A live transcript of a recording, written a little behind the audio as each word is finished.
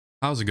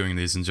How's it going,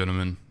 ladies and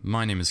gentlemen?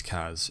 My name is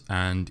Kaz,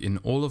 and in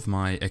all of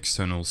my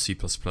external C++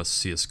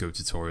 CSGO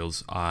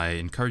tutorials, I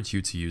encourage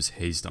you to use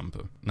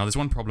hazedumper. Now there's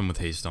one problem with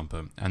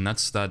hazedumper, and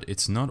that's that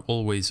it's not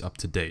always up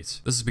to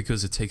date. This is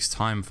because it takes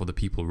time for the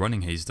people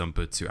running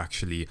hazedumper to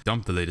actually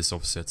dump the latest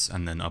offsets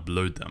and then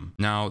upload them.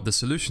 Now the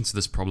solution to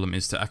this problem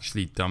is to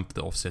actually dump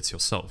the offsets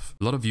yourself.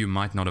 A lot of you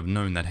might not have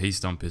known that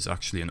hazedumper is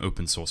actually an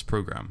open source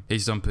program.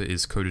 Hazedumper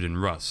is coded in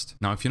Rust.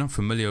 Now if you're not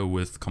familiar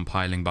with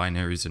compiling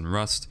binaries in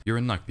Rust, you're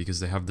in luck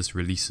because they have this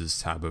releases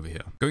tab over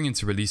here. Going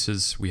into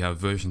releases, we have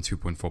version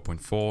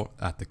 2.4.4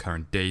 at the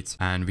current date,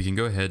 and we can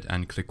go ahead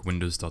and click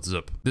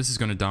windows.zip. This is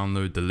going to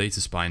download the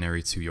latest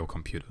binary to your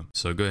computer.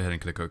 So go ahead and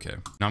click OK.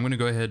 Now I'm going to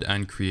go ahead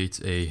and create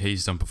a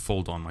hazedumper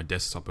folder on my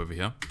desktop over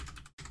here.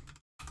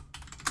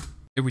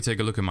 If we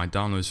take a look at my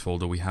downloads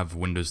folder, we have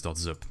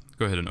windows.zip.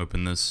 Go ahead and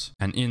open this,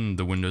 and in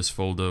the Windows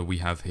folder we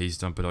have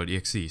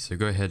hazedumper.exe, so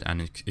go ahead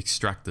and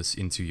extract this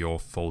into your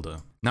folder.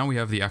 Now we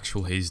have the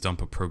actual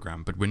hazedumper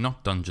program, but we're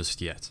not done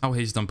just yet. How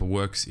hazedumper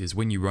works is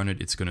when you run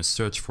it, it's going to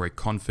search for a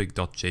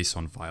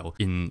config.json file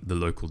in the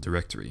local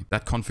directory.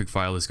 That config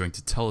file is going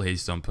to tell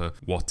hazedumper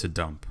what to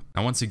dump.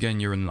 Now once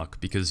again, you're in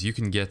luck because you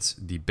can get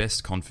the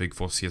best config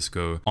for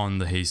CSGO on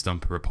the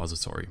hazedumper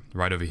repository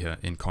right over here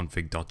in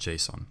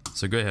config.json.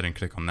 So go ahead and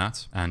click on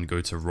that and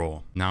go to raw.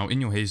 Now in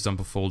your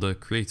hazedumper folder,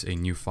 create a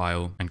new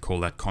file and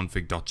call that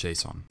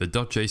config.json. The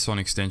 .json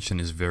extension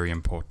is very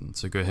important,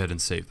 so go ahead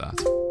and save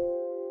that.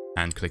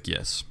 And click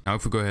yes. Now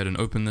if we go ahead and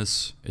open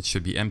this, it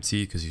should be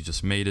empty because you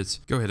just made it.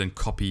 Go ahead and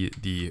copy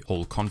the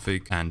whole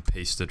config and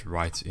paste it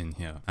right in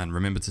here. And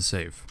remember to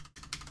save.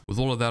 With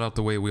all of that out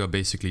the way, we are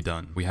basically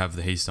done. We have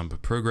the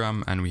hazedumper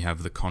program and we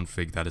have the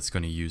config that it's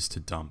going to use to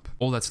dump.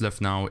 All that's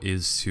left now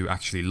is to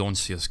actually launch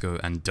CSGO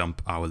and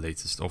dump our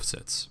latest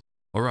offsets.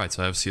 Alright,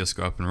 so I have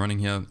CSGO up and running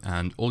here,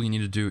 and all you need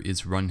to do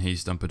is run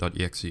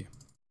hazedumper.exe.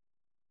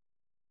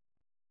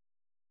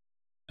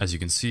 As you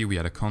can see, we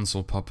had a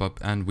console pop up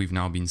and we've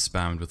now been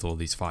spammed with all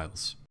these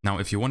files. Now,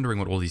 if you're wondering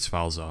what all these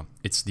files are,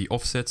 it's the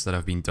offsets that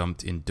have been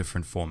dumped in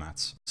different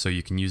formats. So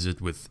you can use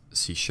it with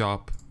C#,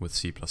 with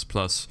C++,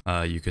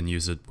 you can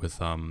use it with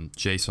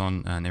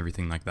JSON and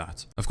everything like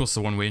that. Of course,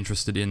 the one we're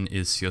interested in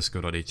is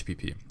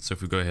csgo.hpp. So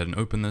if we go ahead and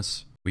open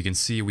this, we can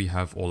see we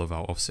have all of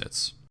our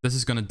offsets. This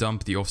is going to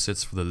dump the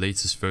offsets for the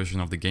latest version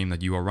of the game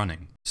that you are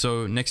running.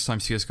 So next time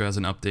CSGO has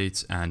an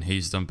update and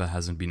hazedumper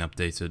hasn't been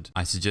updated,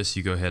 I suggest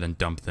you go ahead and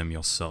dump them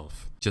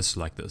yourself, just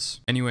like this.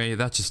 Anyway,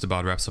 that just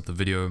about wraps up the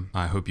video.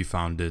 I hope you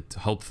found it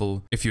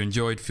helpful. If you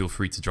enjoyed, feel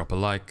free to drop a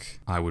like.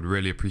 I would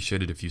really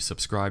appreciate it if you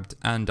subscribed,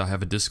 and I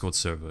have a Discord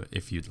server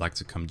if you'd like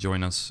to come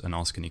join us and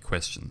ask any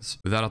questions.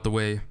 With that out the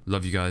way,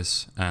 love you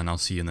guys, and I'll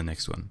see you in the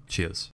next one. Cheers.